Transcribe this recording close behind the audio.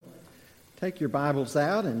Take your Bibles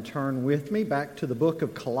out and turn with me back to the book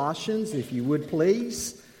of Colossians, if you would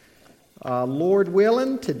please. Lord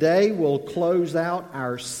willing, today we'll close out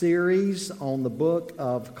our series on the book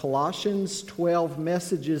of Colossians, 12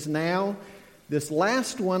 messages now. This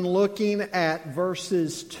last one looking at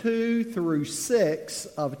verses 2 through 6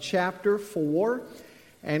 of chapter 4.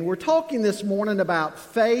 And we're talking this morning about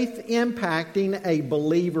faith impacting a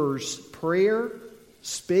believer's prayer,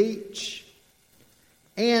 speech,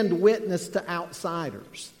 and witness to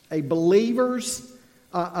outsiders. A believer's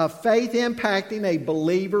faith impacting a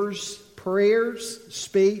believer's prayers,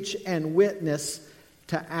 speech, and witness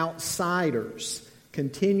to outsiders.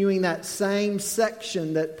 Continuing that same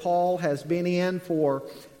section that Paul has been in for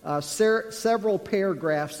several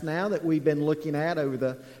paragraphs now that we've been looking at over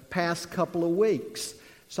the past couple of weeks.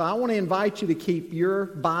 So I want to invite you to keep your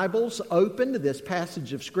Bibles open to this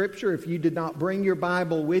passage of Scripture. If you did not bring your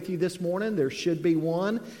Bible with you this morning, there should be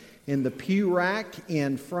one in the pew rack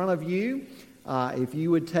in front of you. If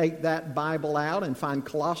you would take that Bible out and find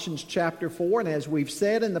Colossians chapter 4. And as we've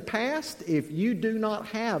said in the past, if you do not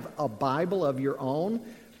have a Bible of your own,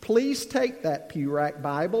 please take that pew rack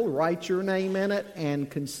Bible, write your name in it, and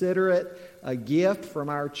consider it a gift from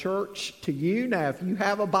our church to you. Now, if you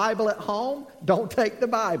have a Bible at home, don't take the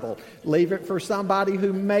Bible. Leave it for somebody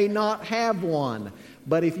who may not have one.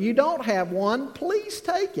 But if you don't have one, please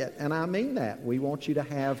take it. And I mean that. We want you to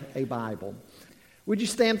have a Bible. Would you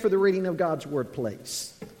stand for the reading of God's Word,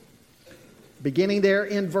 please? Beginning there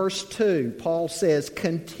in verse 2, Paul says,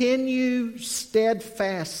 "Continue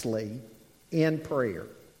steadfastly in prayer,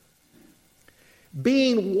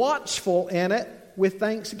 being watchful in it with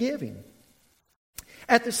thanksgiving.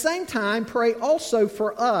 At the same time, pray also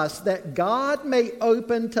for us that God may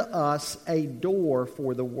open to us a door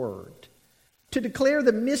for the Word, to declare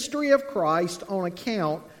the mystery of Christ, on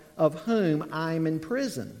account of whom I am in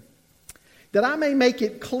prison, that I may make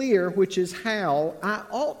it clear which is how I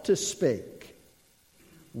ought to speak.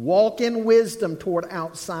 Walk in wisdom toward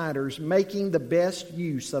outsiders, making the best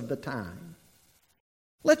use of the time.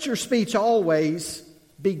 Let your speech always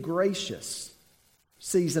be gracious,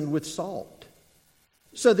 seasoned with salt,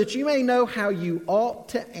 so that you may know how you ought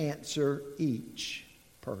to answer each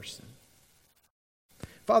person."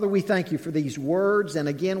 Father, we thank you for these words, and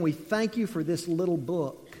again, we thank you for this little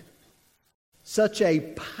book. Such a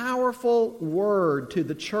powerful word to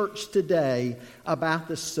the church today about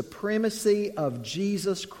the supremacy of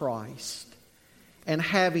Jesus Christ and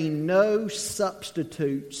having no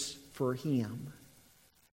substitutes for Him.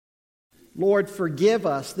 Lord, forgive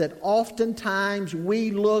us that oftentimes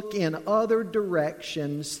we look in other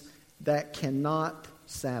directions that cannot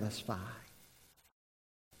satisfy.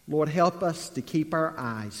 Lord, help us to keep our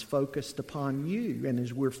eyes focused upon you. And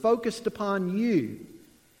as we're focused upon you,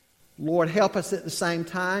 Lord, help us at the same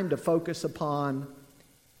time to focus upon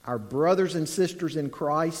our brothers and sisters in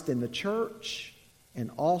Christ in the church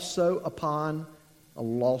and also upon a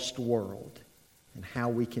lost world and how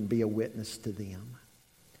we can be a witness to them.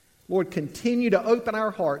 Lord, continue to open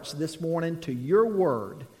our hearts this morning to your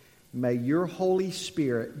word. May your Holy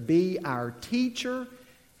Spirit be our teacher,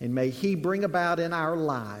 and may He bring about in our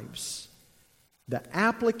lives the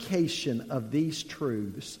application of these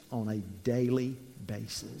truths on a daily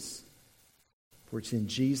basis. For it's in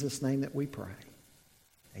Jesus' name that we pray.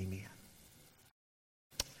 Amen.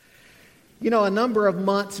 You know, a number of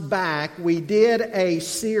months back, we did a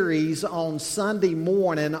series on Sunday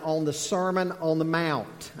morning on the Sermon on the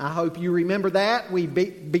Mount. I hope you remember that. We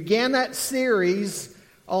began that series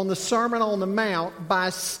on the Sermon on the Mount by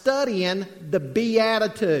studying the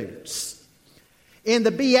Beatitudes. In the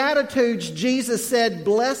Beatitudes, Jesus said,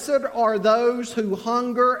 "Blessed are those who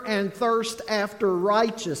hunger and thirst after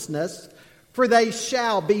righteousness, for they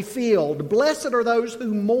shall be filled. Blessed are those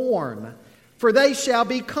who mourn, for they shall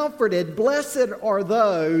be comforted. Blessed are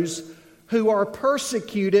those who are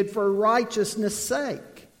persecuted for righteousness'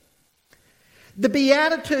 sake." The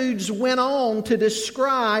Beatitudes went on to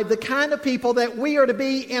describe the kind of people that we are to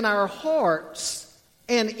be in our hearts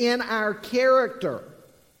and in our character.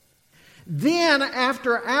 Then,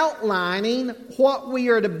 after outlining what we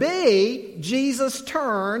are to be, Jesus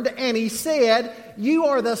turned and He said, "You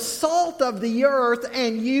are the salt of the earth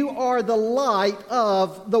and you are the light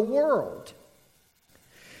of the world."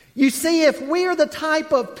 You see, if we're the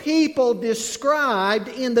type of people described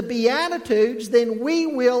in the Beatitudes, then we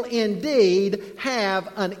will indeed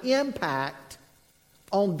have an impact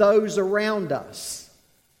on those around us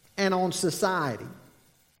and on society.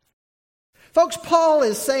 Folks, Paul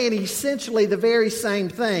is saying essentially the very same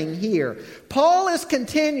thing here. Paul is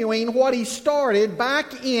continuing what he started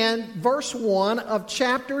back in verse 1 of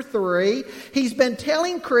chapter 3. He's been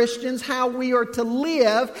telling Christians how we are to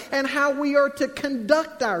live and how we are to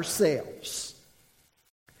conduct ourselves.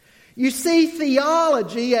 You see,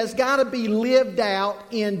 theology has got to be lived out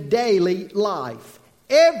in daily life.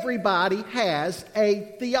 Everybody has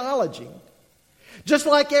a theology. Just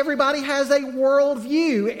like everybody has a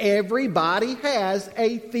worldview, everybody has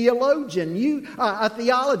a theologian. A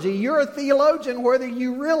theology. You're a theologian whether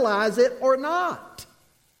you realize it or not.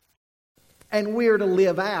 And we're to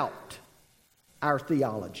live out our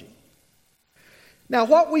theology. Now,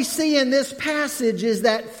 what we see in this passage is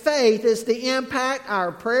that faith is to impact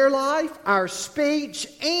our prayer life, our speech,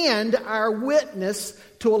 and our witness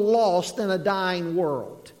to a lost and a dying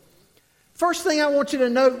world. First thing I want you to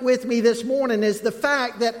note with me this morning is the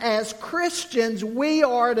fact that as Christians, we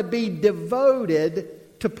are to be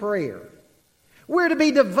devoted to prayer. We're to be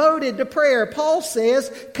devoted to prayer. Paul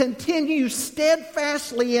says, continue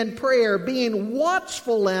steadfastly in prayer, being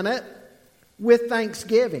watchful in it with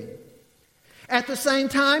thanksgiving. At the same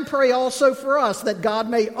time, pray also for us that God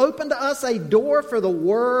may open to us a door for the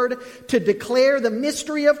Word to declare the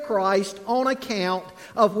mystery of Christ, on account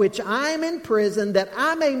of which I am in prison, that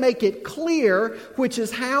I may make it clear which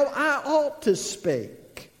is how I ought to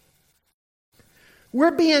speak.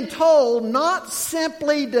 We're being told not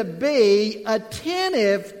simply to be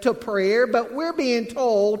attentive to prayer, but we're being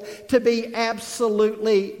told to be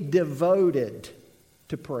absolutely devoted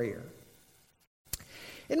to prayer.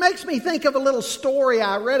 It makes me think of a little story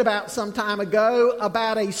I read about some time ago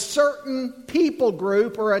about a certain people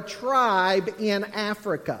group or a tribe in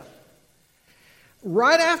Africa.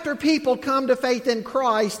 Right after people come to faith in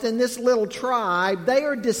Christ in this little tribe, they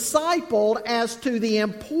are discipled as to the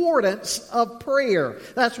importance of prayer.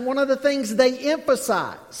 That's one of the things they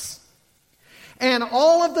emphasize. And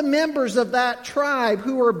all of the members of that tribe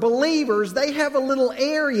who are believers, they have a little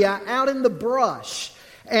area out in the brush.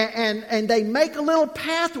 And they make a little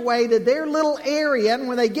pathway to their little area. And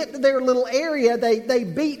when they get to their little area, they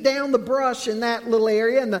beat down the brush in that little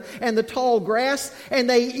area and the tall grass. And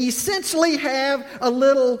they essentially have a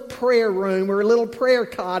little prayer room or a little prayer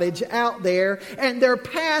cottage out there. And their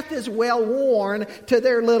path is well worn to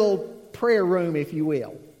their little prayer room, if you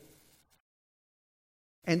will.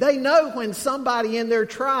 And they know when somebody in their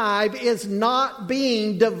tribe is not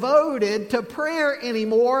being devoted to prayer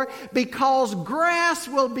anymore, because grass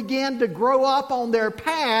will begin to grow up on their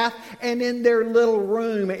path and in their little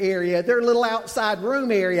room area, their little outside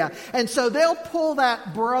room area. And so they'll pull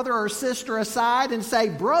that brother or sister aside and say,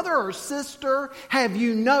 brother or sister, have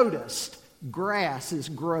you noticed grass is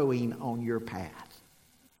growing on your path?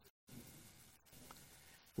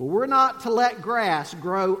 Well, we're not to let grass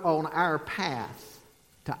grow on our path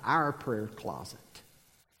to our prayer closet.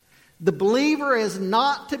 The believer is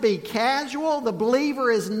not to be casual. The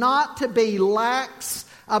believer is not to be lax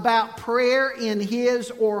about prayer in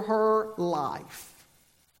his or her life.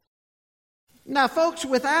 Now, folks,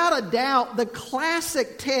 without a doubt, the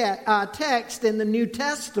classic text in the New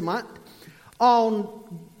Testament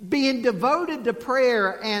on being devoted to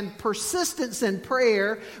prayer and persistence in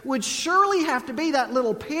prayer would surely have to be that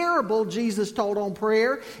little parable Jesus told on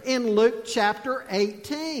prayer in Luke chapter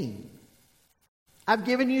 18. I've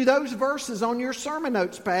given you those verses on your sermon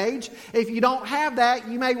notes page. If you don't have that,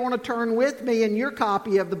 you may want to turn with me in your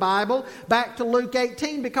copy of the Bible back to Luke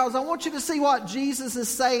 18, because I want you to see what Jesus is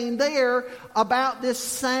saying there about this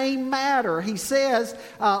same matter. He says,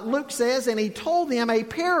 Luke says, and he told them a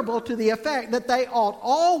parable to the effect that they ought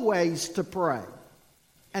always to pray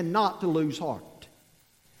and not to lose heart.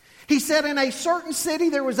 He said, in a certain city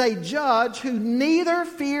there was a judge who neither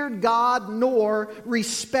feared God nor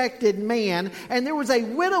respected man. And there was a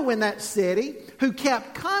widow in that city who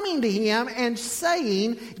kept coming to him and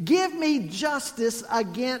saying, give me justice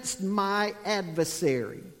against my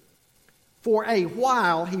adversary. For a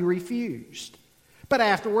while he refused. But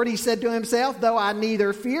afterward he said to himself, though I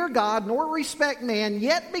neither fear God nor respect man,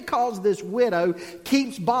 yet because this widow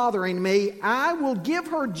keeps bothering me, I will give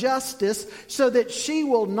her justice so that she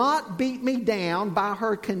will not beat me down by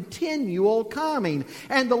her continual coming.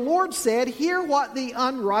 And the Lord said, hear what the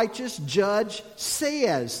unrighteous judge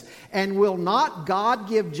says. And will not God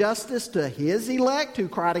give justice to his elect who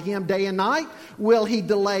cry to him day and night? Will he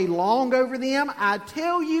delay long over them? I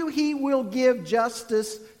tell you, he will give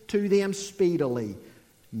justice to them speedily.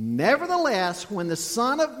 Nevertheless, when the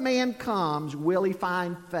Son of Man comes, will he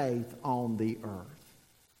find faith on the earth?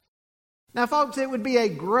 Now, folks, it would be a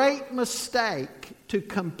great mistake to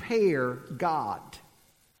compare God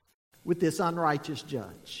with this unrighteous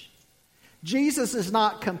judge. Jesus is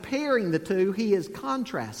not comparing the two, he is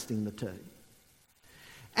contrasting the two.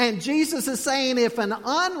 And Jesus is saying if an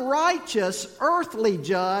unrighteous earthly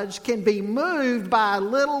judge can be moved by a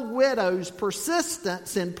little widow's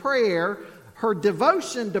persistence in prayer, her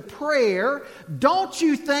devotion to prayer, don't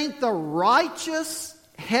you think the righteous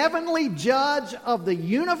heavenly judge of the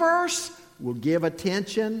universe will give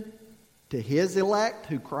attention to his elect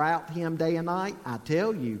who cry out to him day and night? I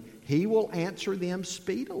tell you, he will answer them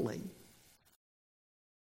speedily.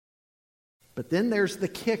 But then there's the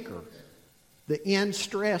kicker. The end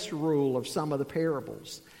stress rule of some of the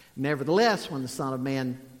parables. Nevertheless, when the Son of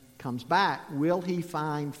Man comes back, will he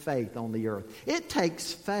find faith on the earth? It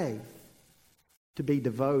takes faith to be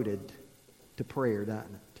devoted to prayer,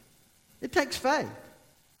 doesn't it? It takes faith.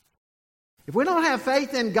 If we don't have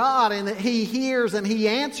faith in God and that he hears and he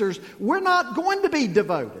answers, we're not going to be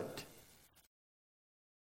devoted.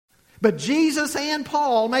 But Jesus and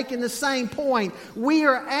Paul making the same point, we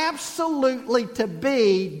are absolutely to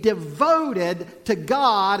be devoted to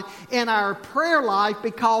God in our prayer life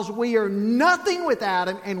because we are nothing without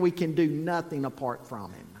him and we can do nothing apart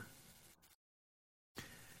from him.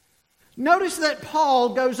 Notice that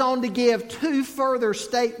Paul goes on to give two further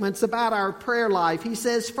statements about our prayer life. He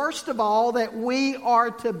says, first of all, that we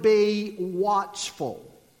are to be watchful.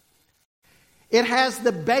 It has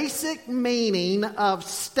the basic meaning of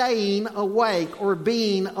staying awake or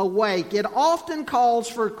being awake. It often calls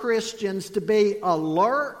for Christians to be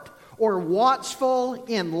alert or watchful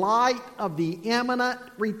in light of the imminent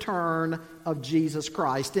return of Jesus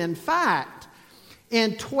Christ. In fact,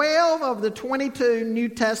 in 12 of the 22 New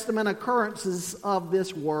Testament occurrences of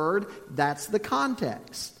this word, that's the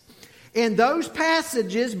context. In those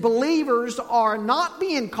passages, believers are not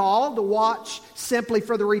being called to watch simply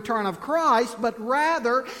for the return of Christ, but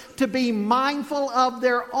rather to be mindful of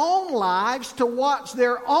their own lives, to watch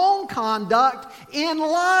their own conduct in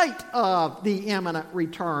light of the imminent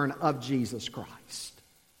return of Jesus Christ.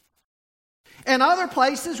 In other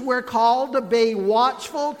places, we're called to be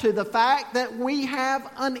watchful to the fact that we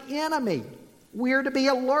have an enemy. We're to be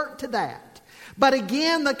alert to that. But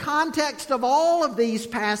again, the context of all of these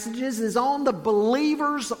passages is on the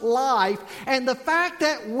believer's life and the fact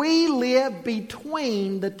that we live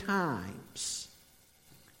between the times.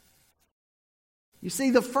 You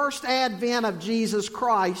see, the first advent of Jesus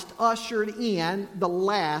Christ ushered in the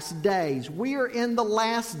last days. We are in the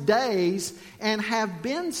last days and have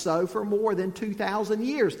been so for more than 2,000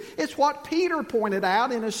 years. It's what Peter pointed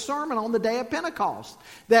out in his sermon on the day of Pentecost,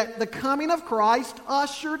 that the coming of Christ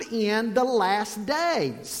ushered in the last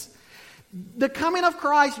days. The coming of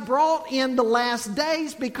Christ brought in the last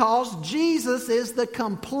days because Jesus is the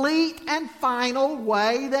complete and final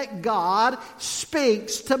way that God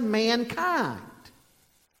speaks to mankind.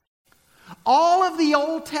 All of the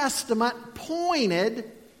Old Testament pointed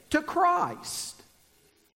to Christ.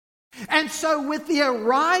 And so with the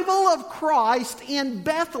arrival of Christ in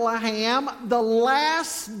Bethlehem, the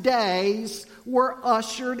last days were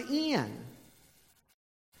ushered in.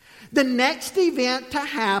 The next event to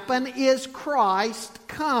happen is Christ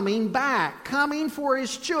coming back, coming for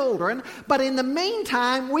his children. But in the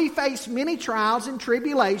meantime, we face many trials and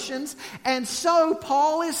tribulations. And so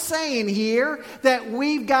Paul is saying here that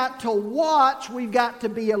we've got to watch, we've got to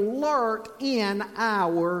be alert in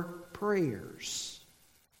our prayers.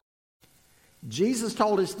 Jesus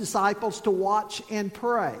told his disciples to watch and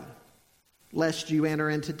pray, lest you enter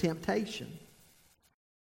into temptation.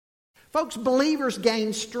 Folks, believers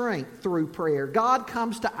gain strength through prayer. God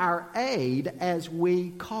comes to our aid as we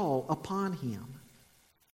call upon him.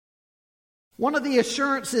 One of the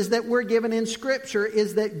assurances that we're given in Scripture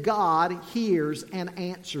is that God hears and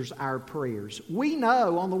answers our prayers. We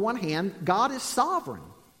know, on the one hand, God is sovereign.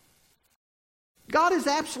 God is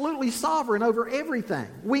absolutely sovereign over everything.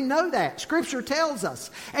 We know that. Scripture tells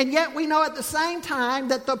us. And yet we know at the same time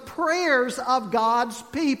that the prayers of God's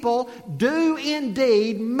people do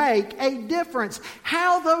indeed make a difference.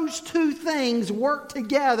 How those two things work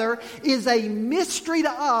together is a mystery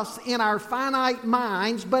to us in our finite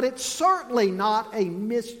minds, but it's certainly not a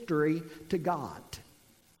mystery to God.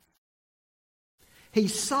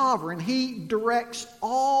 He's sovereign. He directs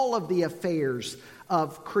all of the affairs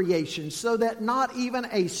of creation so that not even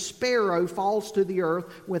a sparrow falls to the earth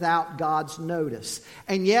without God's notice.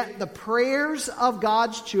 And yet the prayers of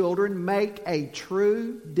God's children make a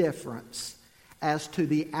true difference as to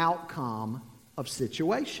the outcome of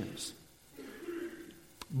situations.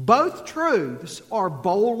 Both truths are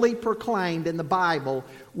boldly proclaimed in the Bible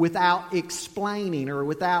without explaining or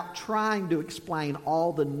without trying to explain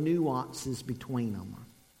all the nuances between them.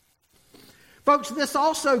 Folks, this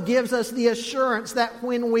also gives us the assurance that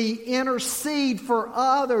when we intercede for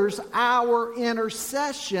others, our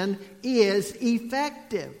intercession is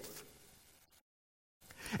effective.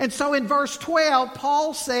 And so in verse 12,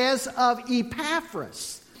 Paul says of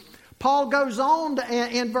Epaphras. Paul goes on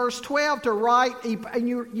in verse 12 to write, and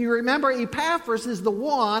you remember Epaphras is the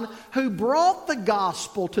one who brought the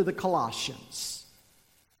gospel to the Colossians.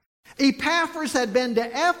 Epaphras had been to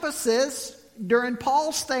Ephesus during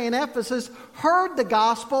Paul's stay in Ephesus, heard the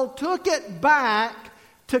gospel, took it back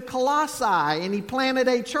to Colossae, and he planted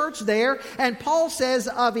a church there. And Paul says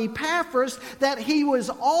of Epaphras that he was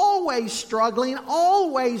always struggling,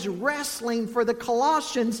 always wrestling for the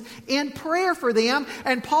Colossians in prayer for them.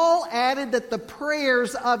 And Paul added that the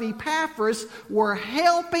prayers of Epaphras were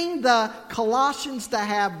helping the Colossians to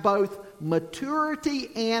have both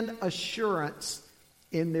maturity and assurance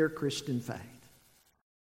in their Christian faith.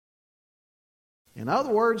 In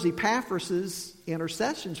other words, Epaphras'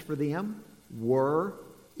 intercessions for them were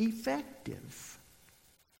effective.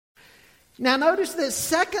 Now notice that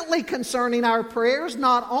secondly concerning our prayers,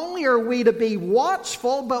 not only are we to be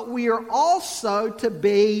watchful, but we are also to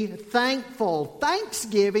be thankful.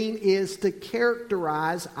 Thanksgiving is to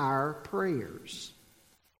characterize our prayers.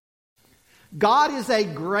 God is a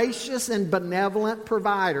gracious and benevolent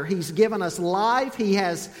provider. He's given us life. He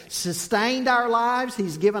has sustained our lives.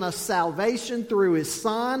 He's given us salvation through His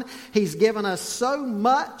Son. He's given us so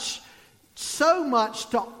much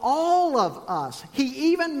to all of us.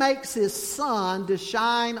 He even makes His sun to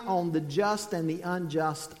shine on the just and the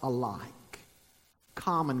unjust alike.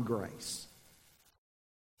 Common grace.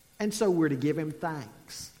 And so we're to give Him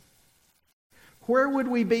thanks. Where would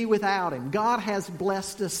we be without Him? God has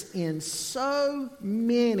blessed us in so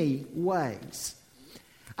many ways.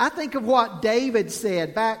 I think of what David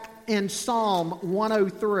said back in Psalm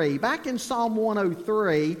 103. Back in Psalm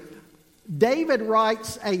 103, David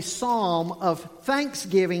writes a psalm of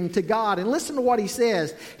thanksgiving to God. And listen to what he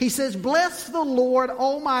says. He says, "Bless the Lord,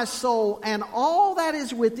 O my soul, and all that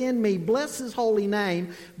is within me. Bless His holy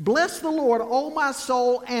name. Bless the Lord, O my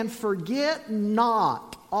soul, and forget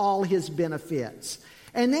not all His benefits."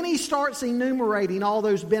 And then he starts enumerating all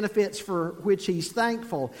those benefits for which he's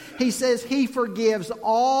thankful. He says He forgives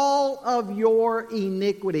all of your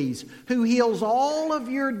iniquities, who heals all of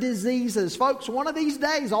your diseases. Folks, one of these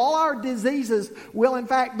days, all our diseases will in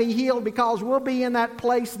fact be healed, because we'll be in that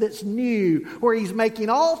place that's new, where He's making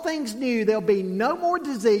all things new. There'll be no more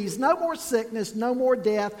disease, no more sickness, no more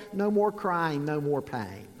death, no more crying, no more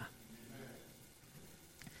pain.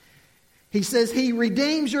 He says He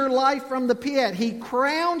redeems your life from the pit. He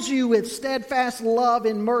crowns you with steadfast love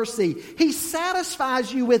and mercy. He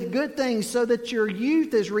satisfies you with good things so that your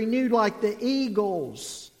youth is renewed like the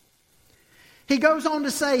eagles. He goes on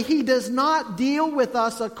to say He does not deal with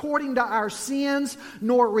us according to our sins,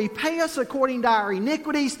 nor repay us according to our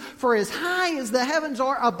iniquities. For as high as the heavens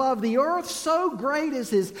are above the earth, so great is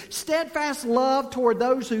His steadfast love toward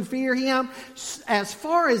those who fear Him. As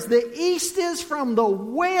far as the east is from the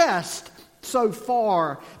west, so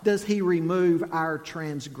far does He remove our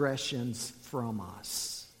transgressions from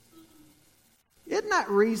us. Isn't that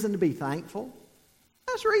reason to be thankful?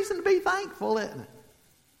 That's reason to be thankful, isn't it?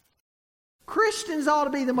 Christians ought to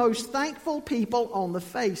be the most thankful people on the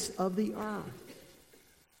face of the earth.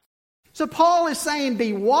 So Paul is saying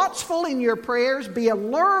be watchful in your prayers, be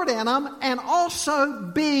alert in them, and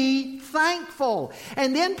also be thankful.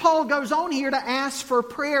 And then Paul goes on here to ask for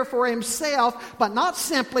prayer for himself, but not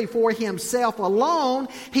simply for himself alone.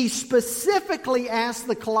 He specifically asked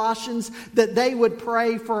the Colossians that they would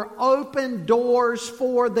pray for open doors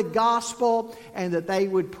for the gospel, and that they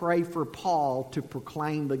would pray for Paul to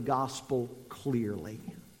proclaim the gospel clearly.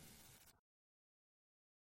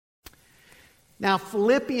 Now,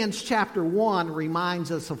 Philippians chapter 1 reminds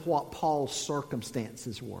us of what Paul's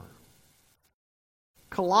circumstances were.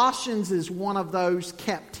 Colossians is one of those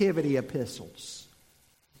captivity epistles.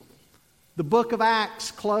 The book of Acts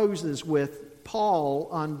closes with Paul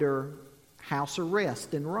under house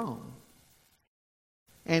arrest in Rome.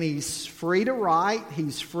 And he's free to write,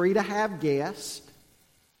 he's free to have guests,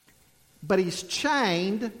 but he's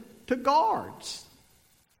chained to guards.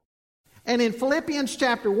 And in Philippians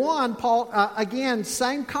chapter 1, Paul, again,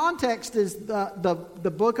 same context as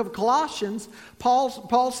the book of Colossians,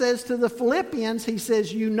 Paul says to the Philippians, he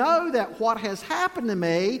says, you know that what has happened to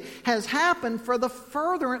me has happened for the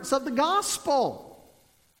furtherance of the gospel.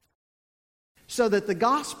 So that the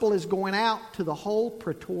gospel is going out to the whole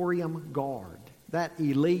Praetorium Guard, that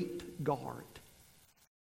elite guard.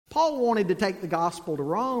 Paul wanted to take the gospel to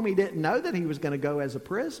Rome. He didn't know that he was going to go as a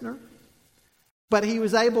prisoner. But he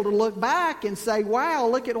was able to look back and say, wow,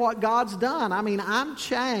 look at what God's done. I mean, I'm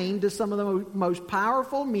chained to some of the most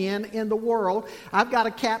powerful men in the world. I've got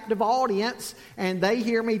a captive audience, and they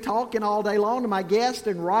hear me talking all day long to my guests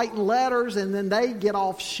and writing letters, and then they get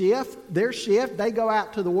off their shift. They go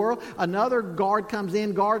out to the world. Another guard comes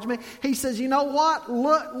in, guards me. He says, you know what?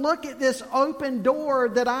 Look at this open door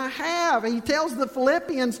that I have. He tells the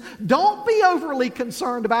Philippians, don't be overly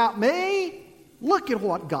concerned about me. Look at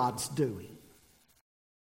what God's doing.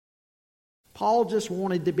 Paul just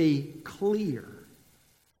wanted to be clear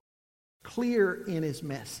in his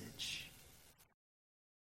message.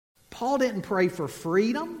 Paul didn't pray for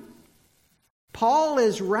freedom. Paul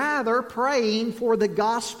is rather praying for the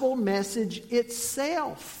gospel message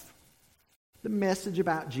itself, the message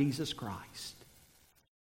about Jesus Christ.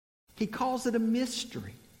 He calls it a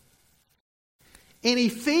mystery. In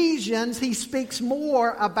Ephesians, he speaks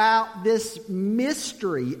more about this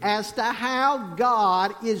mystery as to how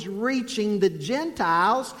God is reaching the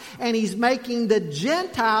Gentiles, and he's making the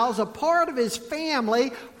Gentiles a part of his family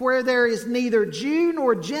where there is neither Jew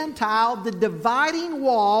nor Gentile. The dividing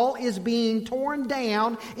wall is being torn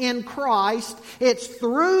down in Christ. It's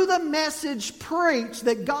through the message preached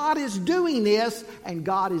that God is doing this, and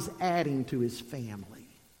God is adding to his family.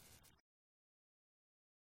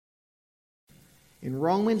 In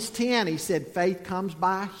Romans 10, he said, faith comes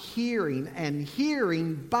by hearing, and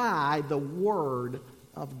hearing by the Word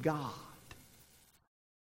of God.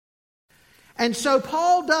 And so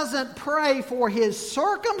Paul doesn't pray for his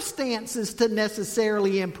circumstances to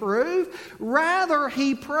necessarily improve. Rather,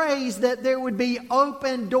 he prays that there would be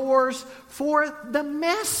open doors for the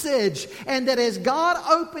message. And that as God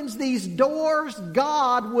opens these doors,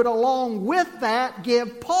 God would, along with that,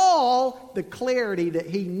 give Paul the clarity that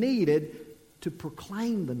he needed to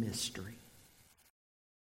proclaim the mystery.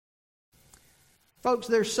 Folks,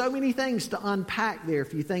 there's so many things to unpack there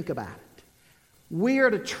if you think about it. We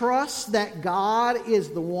are to trust that God is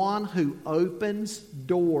the one who opens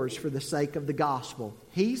doors for the sake of the gospel.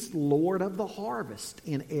 He's Lord of the harvest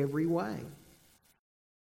in every way.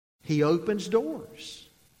 He opens doors.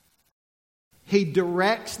 He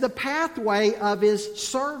directs the pathway of his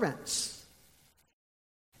servants.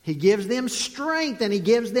 He gives them strength and he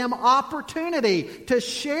gives them opportunity to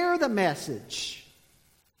share the message.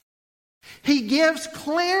 He gives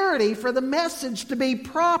clarity for the message to be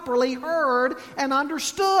properly heard and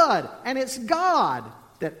understood. And it's God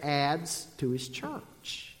that adds to his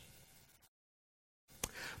church.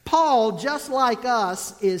 Paul, just like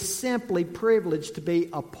us, is simply privileged to be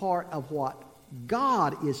a part of what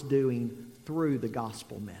God is doing through the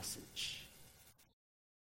gospel message.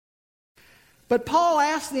 But Paul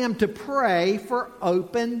asked them to pray for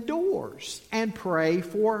open doors and pray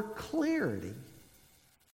for clarity.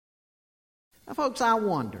 Now, folks, I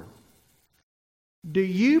wonder, do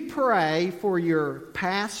you pray for your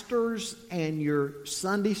pastors and your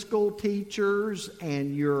Sunday school teachers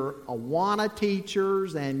and your Awana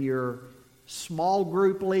teachers and your small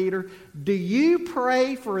group leader? Do you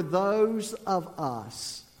pray for those of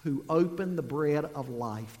us who open the bread of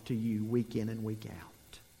life to you week in and week out?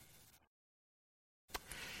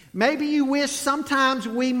 Maybe you wish sometimes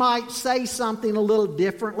we might say something a little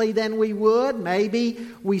differently than we would. Maybe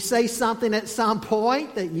we say something at some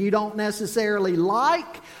point that you don't necessarily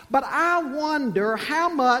like. But I wonder, how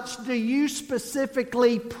much do you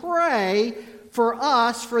specifically pray for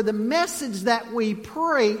us, for the message that we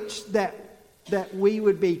preach, that we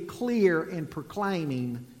would be clear in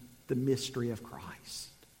proclaiming the mystery of Christ?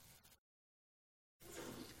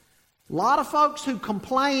 A lot of folks who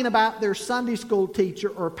complain about their Sunday school teacher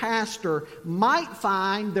or pastor might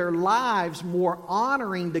find their lives more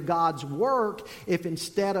honoring to God's work if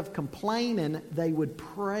instead of complaining, they would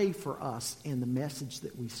pray for us in the message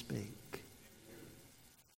that we speak.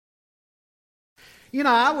 You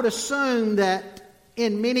know, I would assume that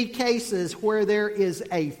in many cases where there is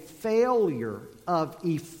a failure of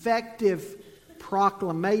effective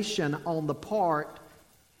proclamation on the part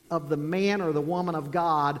of the man or the woman of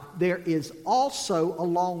God, there is also,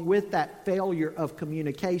 along with that failure of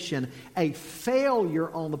communication, a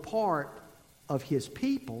failure on the part of his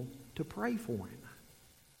people to pray for him.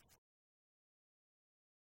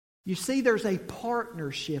 You see, there's a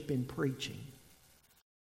partnership in preaching.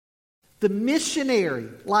 The missionary,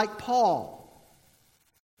 like Paul,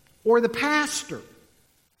 or the pastor,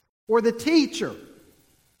 or the teacher,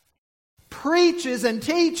 preaches and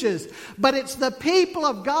teaches, but it's the people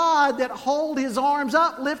of God that hold his arms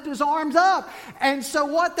up, lift his arms up. And so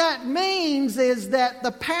what that means is that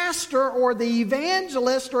the pastor or the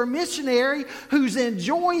evangelist or missionary who's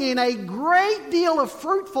enjoying a great deal of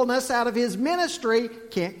fruitfulness out of his ministry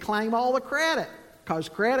can't claim all the credit. because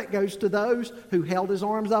credit goes to those who held his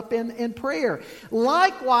arms up in prayer.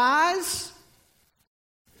 Likewise,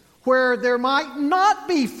 where there might not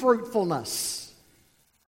be fruitfulness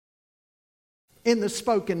in the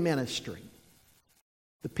spoken ministry,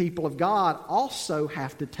 the people of God also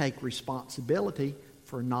have to take responsibility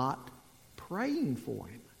for not praying for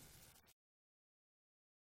him.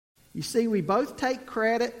 You see, we both take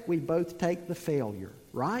credit, we both take the failure,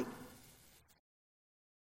 right?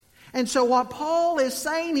 And so what Paul is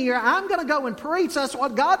saying here, I'm going to go and preach. That's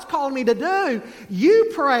what God's called me to do.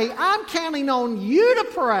 You pray. I'm counting on you to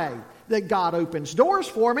pray that God opens doors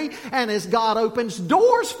for me. And as God opens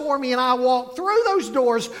doors for me and I walk through those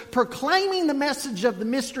doors proclaiming the message of the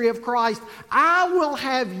mystery of Christ, I will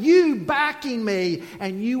have you backing me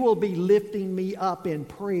and you will be lifting me up in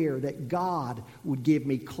prayer that God would give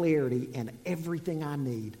me clarity and everything I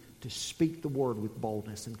need to speak the word with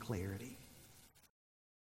boldness and clarity.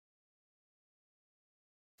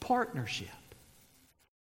 Partnership.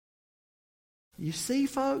 You see,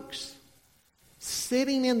 folks,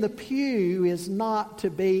 sitting in the pew is not to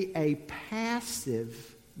be a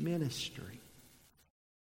passive ministry.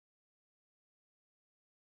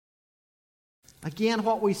 Again,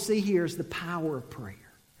 what we see here is the power of prayer.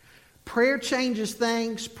 Prayer changes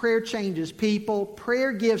things. Prayer changes people.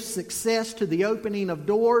 Prayer gives success to the opening of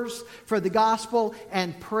doors for the gospel.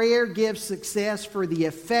 And prayer gives success for the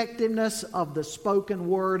effectiveness of the spoken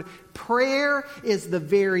word. Prayer is the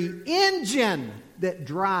very engine that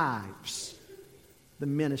drives the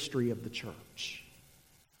ministry of the church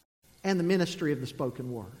and the ministry of the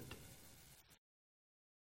spoken word.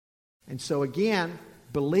 And so again,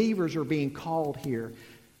 believers are being called here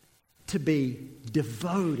to be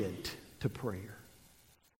devoted to prayer.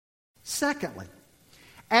 Secondly,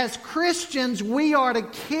 as Christians, we are to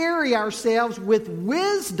carry ourselves with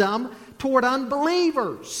wisdom toward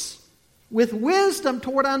unbelievers. With wisdom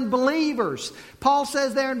toward unbelievers. Paul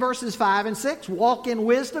says there in verses 5 and 6, walk in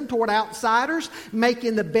wisdom toward outsiders,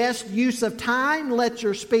 making the best use of time. Let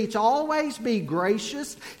your speech always be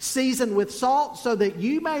gracious, seasoned with salt, so that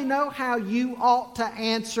you may know how you ought to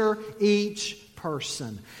answer each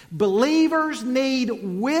person. Believers need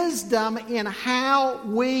wisdom in how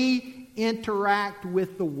we interact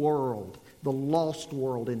with the world, the lost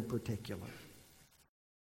world in particular.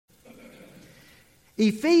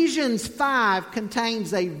 Ephesians 5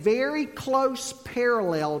 contains a very close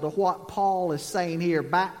parallel to what Paul is saying here.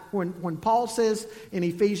 Back when Paul says in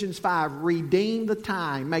Ephesians 5, redeem the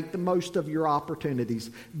time, make the most of your opportunities.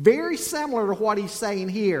 Very similar to what he's saying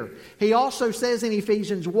here. He also says in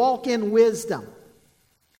Ephesians, walk in wisdom.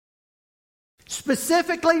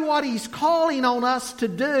 Specifically, what he's calling on us to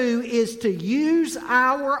do is to use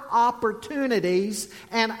our opportunities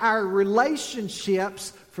and our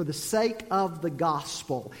relationships for the sake of the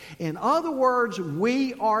gospel. In other words,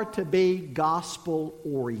 we are to be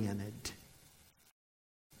gospel-oriented.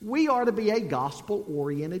 We are to be a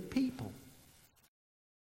gospel-oriented people.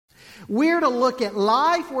 We're to look at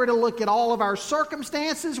life. We're to look at all of our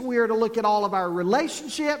circumstances. We're to look at all of our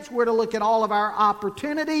relationships. We're to look at all of our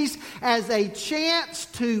opportunities as a chance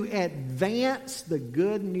to advance the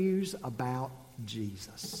good news about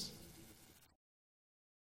Jesus.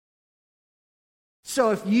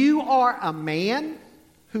 So if you are a man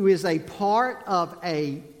who is a part of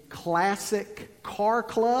a classic car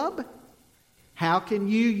club, how can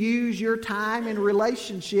you use your time and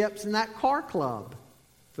relationships in that car club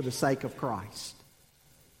for the sake of Christ?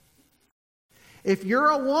 If you're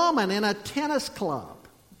a woman in a tennis club,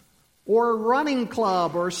 or a running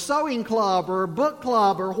club, or a sewing club, or a book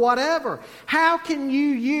club, or whatever, how can you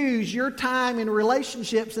use your time and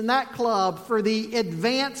relationships in that club for the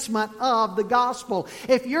advancement of the gospel?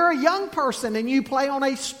 If you're a young person and you play on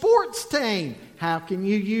a sports team, how can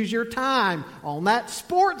you use your time on that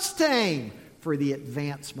sports team for the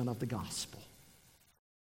advancement of the gospel?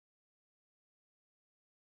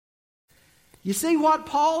 You see, what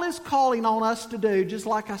Paul is calling on us to do, just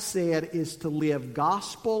like I said, is to live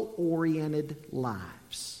gospel-oriented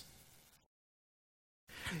lives.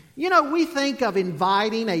 You know, we think of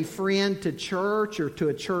inviting a friend to church or to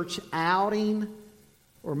a church outing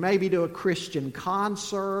or maybe to a Christian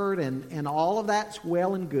concert, and all of that's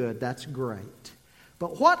well and good. That's great.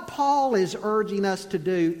 But what Paul is urging us to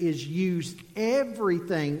do is use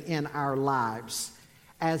everything in our lives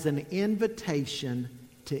as an invitation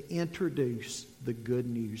to introduce the good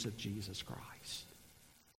news of Jesus Christ.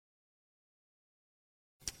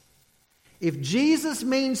 If Jesus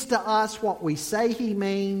means to us what we say He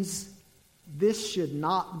means, this should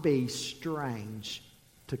not be strange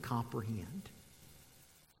to comprehend.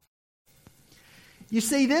 You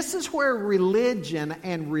see, this is where religion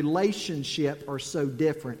and relationship are so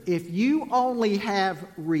different. If you only have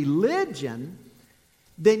religion,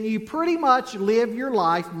 then you pretty much live your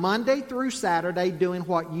life Monday through Saturday doing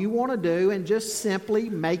what you want to do and just simply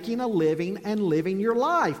making a living and living your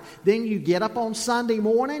life. Then you get up on Sunday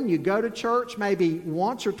morning, you go to church maybe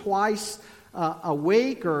once or twice a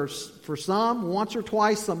week, or for some, once or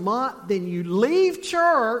twice a month. Then you leave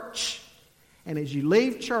church. And as you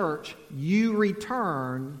leave church, you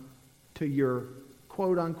return to your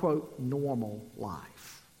quote-unquote normal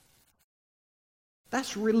life.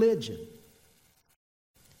 That's religion.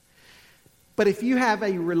 But if you have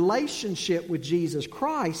a relationship with Jesus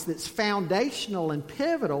Christ that's foundational and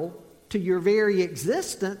pivotal to your very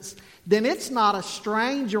existence, then it's not a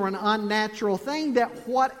strange or an unnatural thing that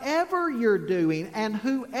whatever you're doing and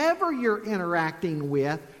whoever you're interacting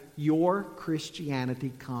with, your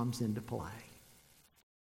Christianity comes into play.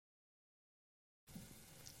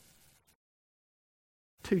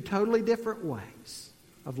 Two totally different ways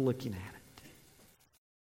of looking at it.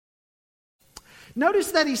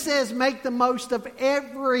 Notice that he says, make the most of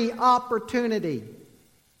every opportunity.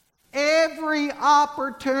 Every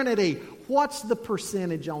opportunity. What's the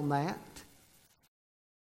percentage on that?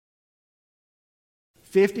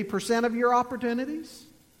 50% of your opportunities?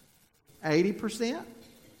 80%?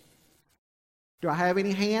 Do I have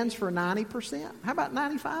any hands for 90%? How about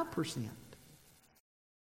 95%?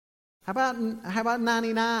 How about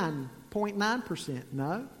 99.9%?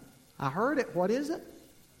 No. I heard it. What is it?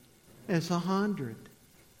 It's 100%.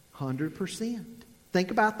 Think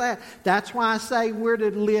about that. That's why I say we're to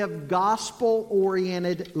live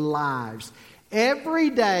gospel-oriented lives. Every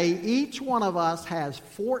day, each one of us has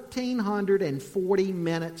 1,440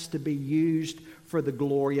 minutes to be used for the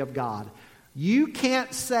glory of God. You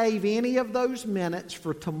can't save any of those minutes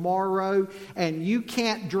for tomorrow, and you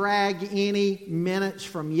can't drag any minutes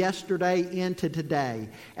from yesterday into today.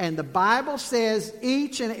 And the Bible says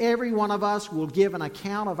each and every one of us will give an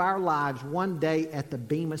account of our lives one day at the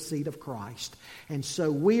bema seat of Christ. And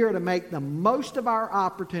so we are to make the most of our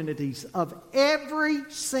opportunities, of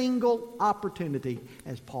every single opportunity,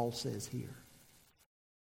 as Paul says here.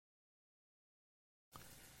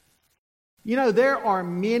 You know, there are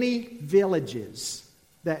many villages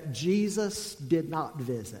that Jesus did not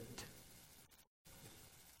visit.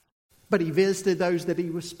 But he visited those that he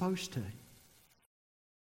was supposed to.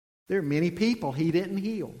 There are many people he didn't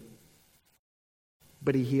heal.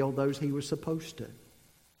 But he healed those he was supposed to.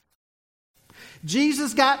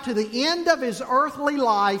 Jesus got to the end of his earthly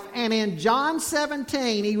life, and in John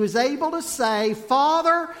 17, he was able to say,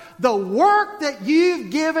 Father, the work that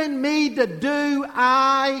you've given me to do,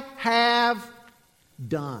 I have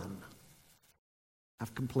done.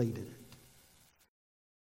 I've completed it.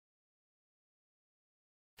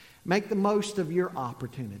 Make the most of your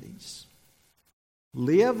opportunities.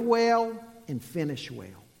 Live well and finish well.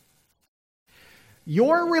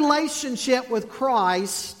 Your relationship with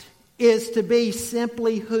Christ is to be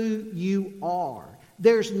simply who you are.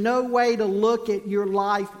 There's no way to look at your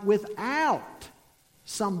life without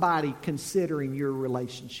somebody considering your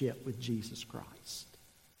relationship with Jesus Christ.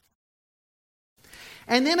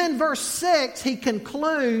 And then in verse 6, he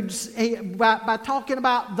concludes by talking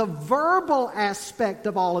about the verbal aspect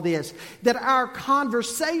of all of this. That our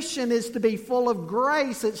conversation is to be full of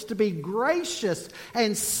grace. It's to be gracious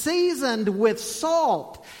and seasoned with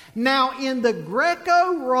salt. Now, in the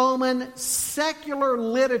Greco-Roman secular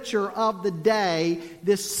literature of the day,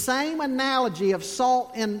 this same analogy of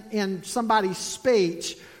salt in somebody's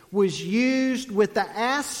speech was used with the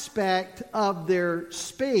aspect of their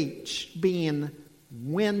speech being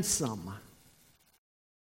winsome.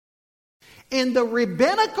 In the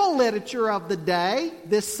rabbinical literature of the day,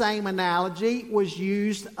 this same analogy was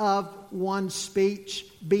used of one's speech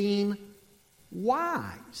being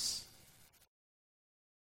wise.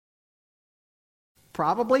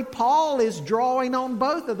 Probably Paul is drawing on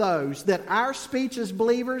both of those, that our speech as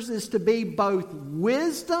believers is to be both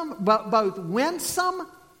winsome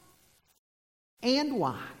and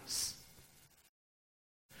wise.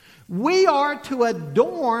 We are to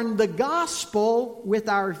adorn the gospel with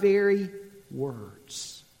our very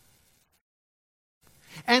words.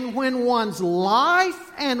 And when one's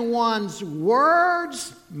life and one's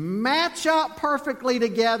words match up perfectly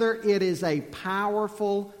together, it is a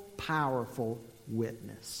powerful, powerful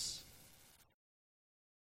witness.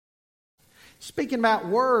 Speaking about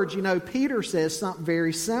words, Peter says something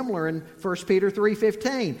very similar in 1 Peter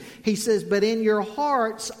 3:15. He says, "But in your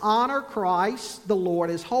hearts honor Christ, the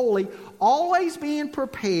Lord, as holy, always being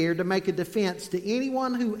prepared to make a defense to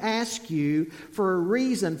anyone who asks you for a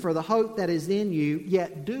reason for the hope that is in you,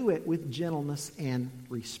 yet do it with gentleness and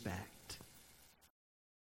respect."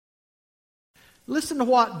 Listen to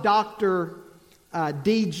what Dr.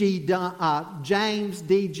 James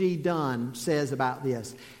D.G. Dunn says about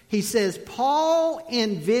this. He says, Paul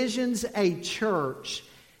envisions a church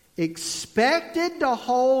expected to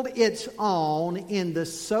hold its own in the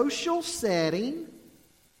social setting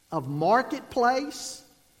of marketplace,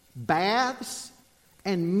 baths,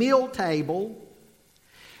 and meal table,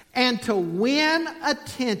 and to win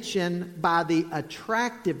attention by the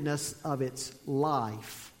attractiveness of its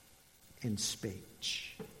life and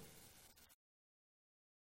speech.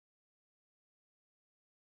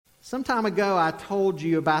 Some time ago, I told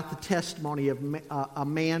you about the testimony of a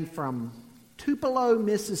man from Tupelo,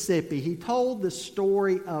 Mississippi. He told the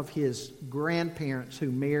story of his grandparents who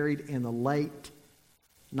married in the late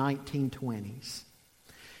 1920s.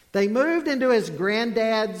 They moved into his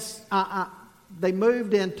granddad's, they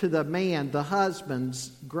moved into the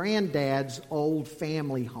husband's granddad's old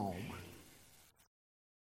family home.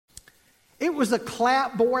 It was a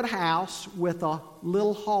clapboard house with a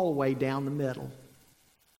little hallway down the middle.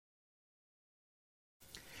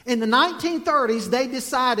 In the 1930s, they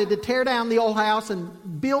decided to tear down the old house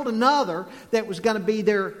and build another that was going to be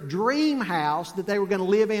their dream house that they were going to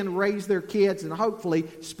live in, raise their kids, and hopefully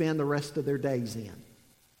spend the rest of their days in.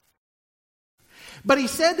 But he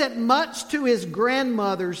said that much to his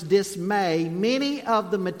grandmother's dismay, many of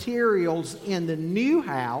the materials in the new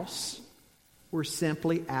house were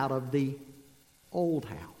simply out of the old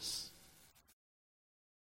house.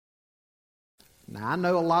 Now, I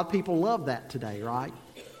know a lot of people love that today, right?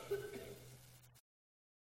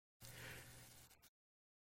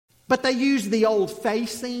 But they used the old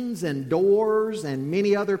facings and doors and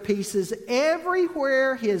many other pieces.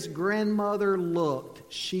 Everywhere his grandmother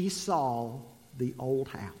looked, she saw the old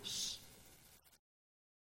house.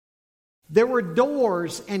 There were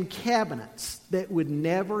doors and cabinets that would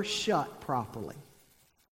never shut properly.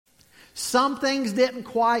 Some things didn't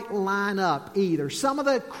quite line up either. Some of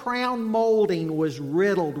the crown molding was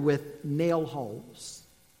riddled with nail holes.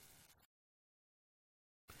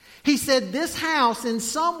 He said this house in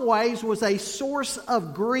some ways was a source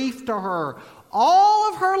of grief to her. All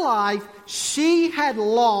of her life she had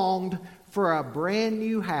longed for a brand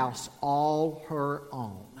new house all her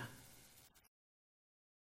own.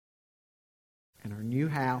 And her new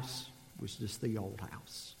house was just the old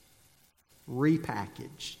house,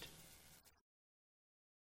 repackaged.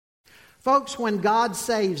 Folks, when God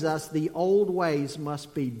saves us, the old ways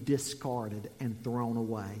must be discarded and thrown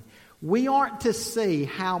away. We aren't to see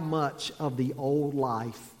how much of the old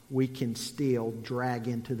life we can still drag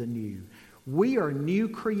into the new. We are new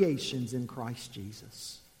creations in Christ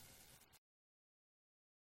Jesus.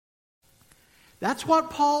 That's what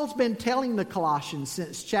Paul's been telling the Colossians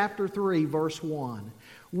since chapter 3, verse 1.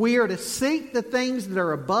 We are to seek the things that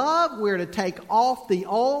are above. We are to take off the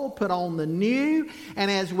old, put on the new. And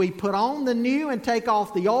as we put on the new and take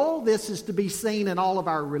off the old, this is to be seen in all of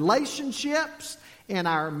our relationships, in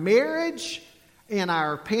our marriage, in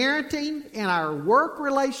our parenting, in our work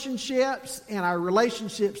relationships, in our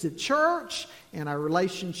relationships at church, in our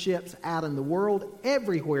relationships out in the world.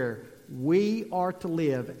 Everywhere we are to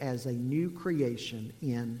live as a new creation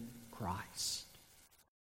in Christ.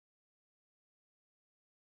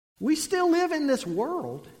 We still live in this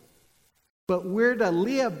world, but we're to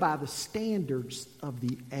live by the standards of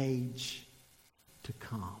the age to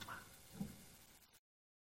come.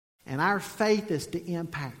 And our faith is to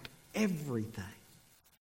impact everything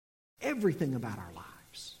about our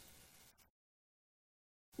lives.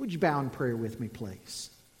 Would you bow in prayer with me,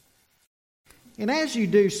 please? And as you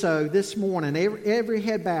do so this morning, every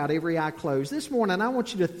head bowed, every eye closed, this morning I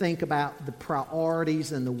want you to think about the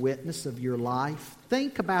priorities and the witness of your life.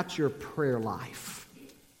 Think about your prayer life.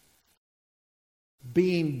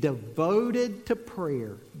 Being devoted to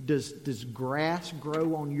prayer. Does grass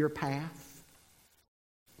grow on your path?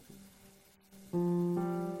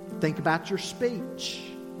 Think about your speech.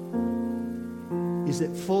 Is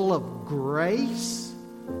it full of grace,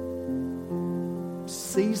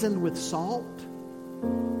 seasoned with salt?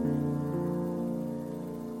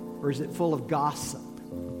 Or is it full of gossip,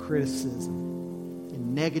 and criticism,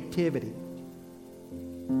 and negativity?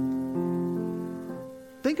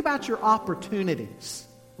 Think about your opportunities.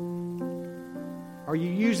 Are you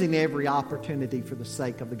using every opportunity for the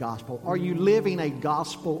sake of the gospel? Are you living a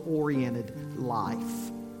gospel-oriented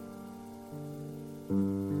life?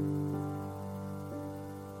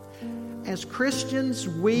 As Christians,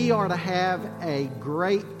 we are to have a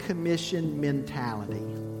Great Commission mentality.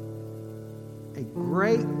 A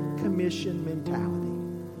Great Commission mentality.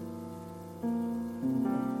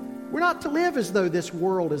 We're not to live as though this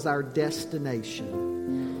world is our destination.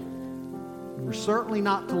 We're certainly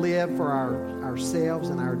not to live for ourselves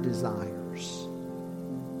and our desires.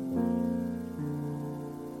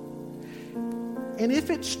 And if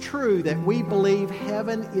it's true that we believe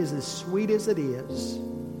heaven is as sweet as it is,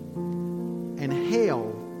 and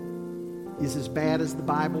hell is as bad as the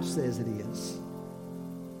Bible says it is,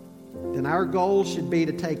 then our goal should be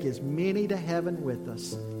to take as many to heaven with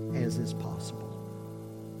us as is possible.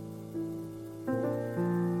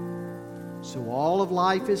 So all of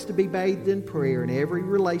life is to be bathed in prayer, and every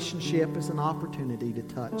relationship is an opportunity to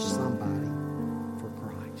touch somebody for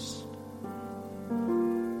Christ.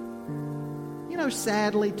 You know,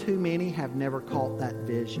 sadly, too many have never caught that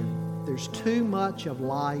vision. There's too much of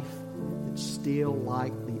life that's still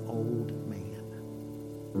like the old man.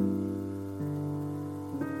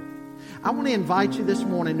 I want to invite you this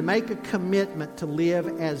morning to make a commitment to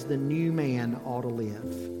live as the new man ought to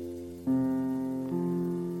live.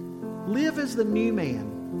 Live as the new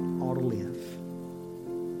man ought to live.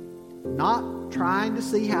 Not trying to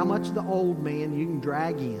see how much of the old man you can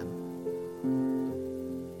drag in.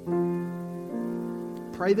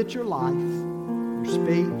 Pray that your life, your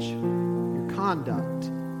speech, your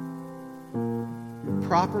conduct will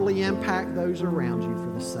properly impact those around you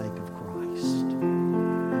for the sake of Christ.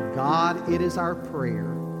 And God, it is our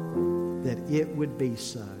prayer that it would be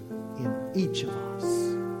so in each of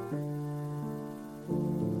us.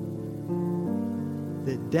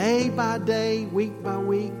 That day by day, week by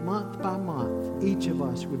week, month by month, each of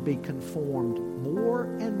us would be conformed more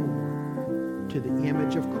and more to the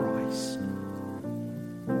image of Christ.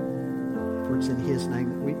 For it's in His name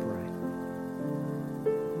that we pray.